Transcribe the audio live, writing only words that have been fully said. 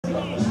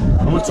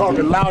I'm gonna talk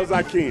as loud as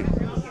I can.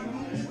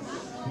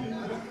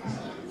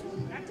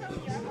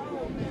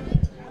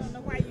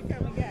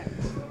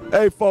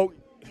 Hey, folks,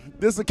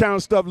 this is the kind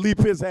of stuff Lee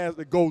Pitts has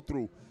to go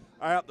through.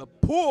 I have to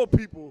pull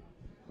people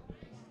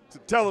to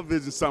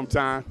television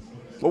sometime,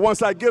 but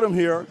once I get them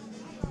here,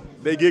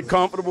 they get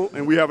comfortable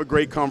and we have a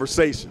great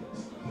conversation.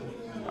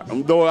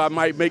 Though I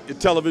might make the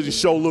television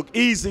show look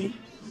easy,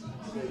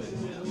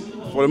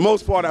 for the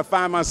most part, I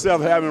find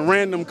myself having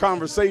random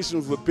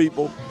conversations with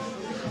people,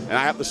 and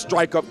I have to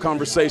strike up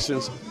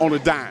conversations on a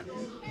dime.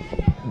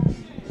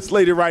 This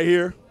lady right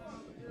here,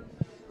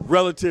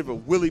 relative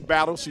of Willie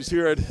Battle, she's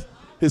here at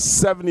his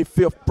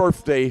 75th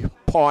birthday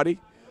party.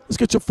 Let's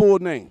get your full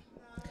name.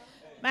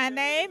 My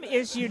name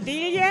is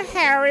Udelia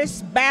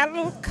Harris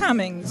Battle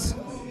Cummings.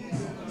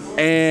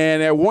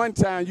 And at one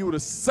time, you were the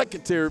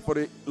secretary for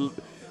the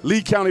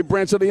Lee County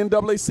branch of the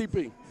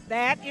NAACP.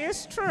 That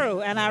is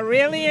true, and I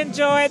really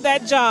enjoyed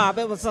that job.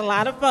 It was a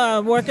lot of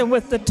fun working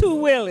with the two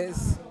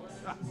Willies.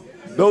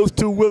 Those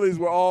two Willies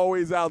were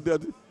always out there,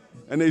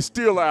 and they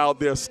still are out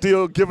there,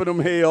 still giving them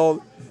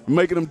hell,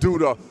 making them do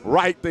the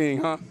right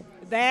thing, huh?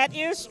 That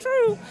is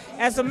true.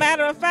 As a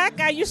matter of fact,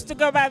 I used to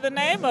go by the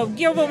name of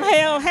Give 'em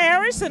Hell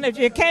Harris, and if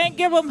you can't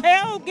give 'em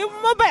hell, give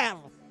 'em a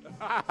battle.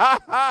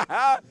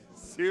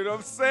 See what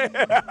I'm saying?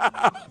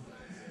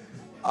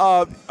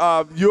 How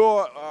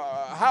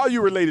are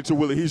you related to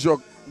Willie? He's your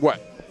what?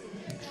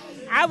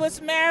 I was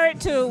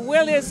married to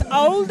Willie's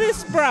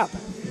oldest brother.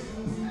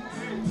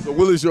 So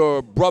Willie's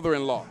your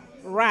brother-in-law.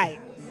 Right.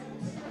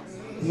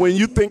 When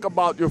you think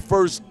about your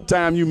first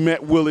time you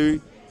met Willie,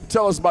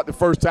 tell us about the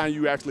first time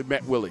you actually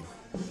met Willie.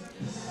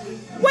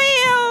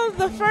 Well,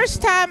 the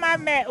first time I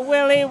met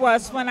Willie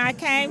was when I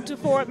came to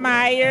Fort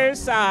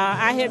Myers.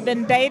 I had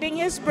been dating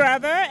his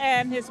brother,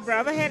 and his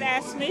brother had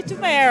asked me to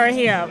marry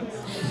him.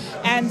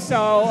 And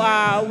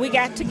so we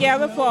got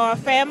together for a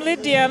family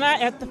dinner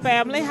at the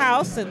family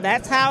house, and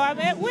that's how I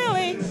met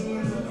Willie.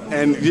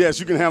 And yes,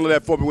 you can handle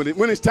that for me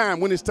when it's time.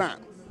 When it's time.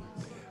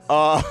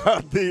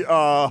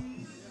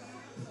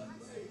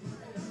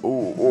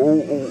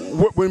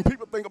 When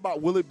people think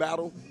about Willie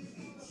Battle,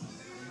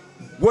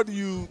 what do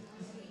you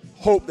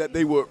hope that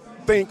they would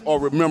think or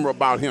remember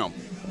about him?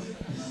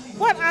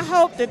 What I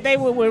hope that they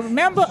will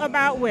remember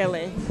about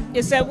Willie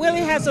is that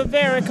Willie has a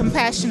very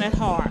compassionate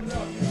heart.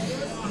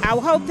 I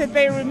hope that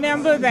they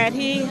remember that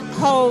he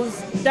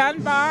holds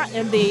Dunbar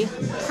in the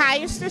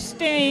highest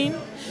esteem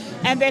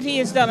and that he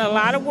has done a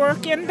lot of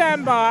work in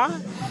Dunbar.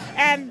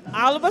 And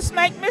all of us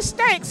make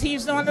mistakes.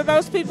 He's one of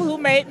those people who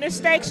made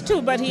mistakes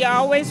too, but he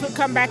always would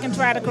come back and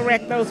try to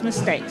correct those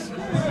mistakes.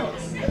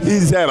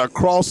 He's had a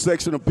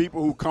cross-section of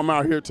people who come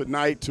out here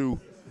tonight to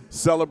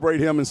celebrate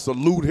him and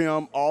salute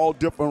him, all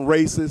different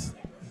races.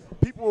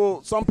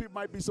 Some people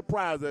might be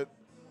surprised at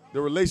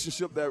the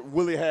relationship that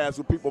Willie has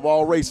with people of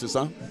all races,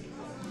 huh?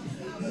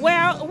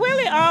 Well,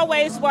 Willie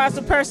always was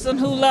a person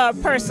who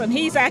loved person.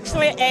 He's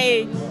actually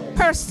a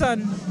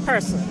person.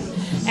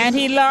 And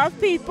he loved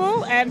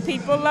people, and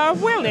people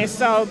love Willie.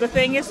 So the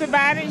thing is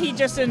about it, he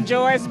just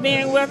enjoys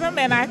being with them,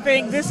 and I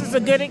think this is a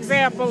good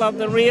example of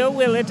the real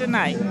Willie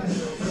tonight.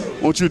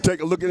 Won't you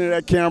take a look into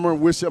that camera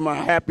and wish him a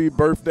happy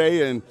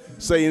birthday and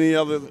say any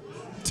other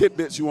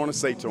tidbits you want to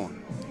say to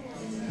him?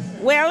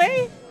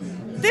 Willie,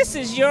 this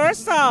is your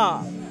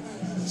song.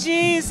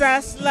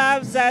 Jesus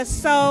loves us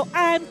so,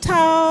 I'm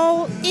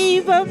told,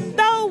 even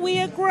though we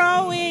are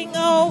growing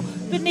old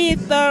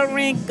beneath the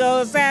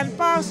wrinkles and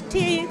false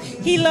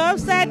teeth. He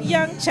loves that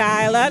young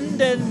child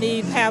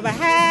underneath. Have a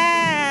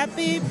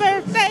happy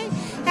birthday,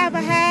 have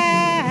a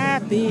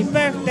happy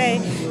birthday,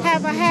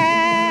 have a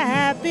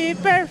happy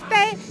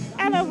birthday,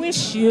 and I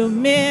wish you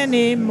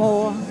many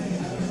more.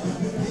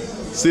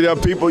 See there,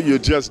 people, you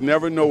just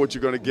never know what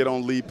you're going to get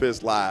on Lee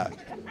Pitts Live.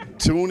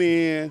 Tune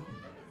in.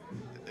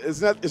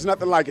 It's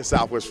nothing like it,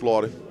 Southwest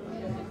Florida.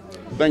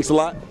 Thanks a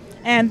lot.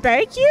 And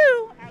thank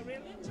you. I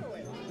really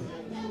enjoyed it.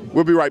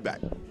 We'll be right back.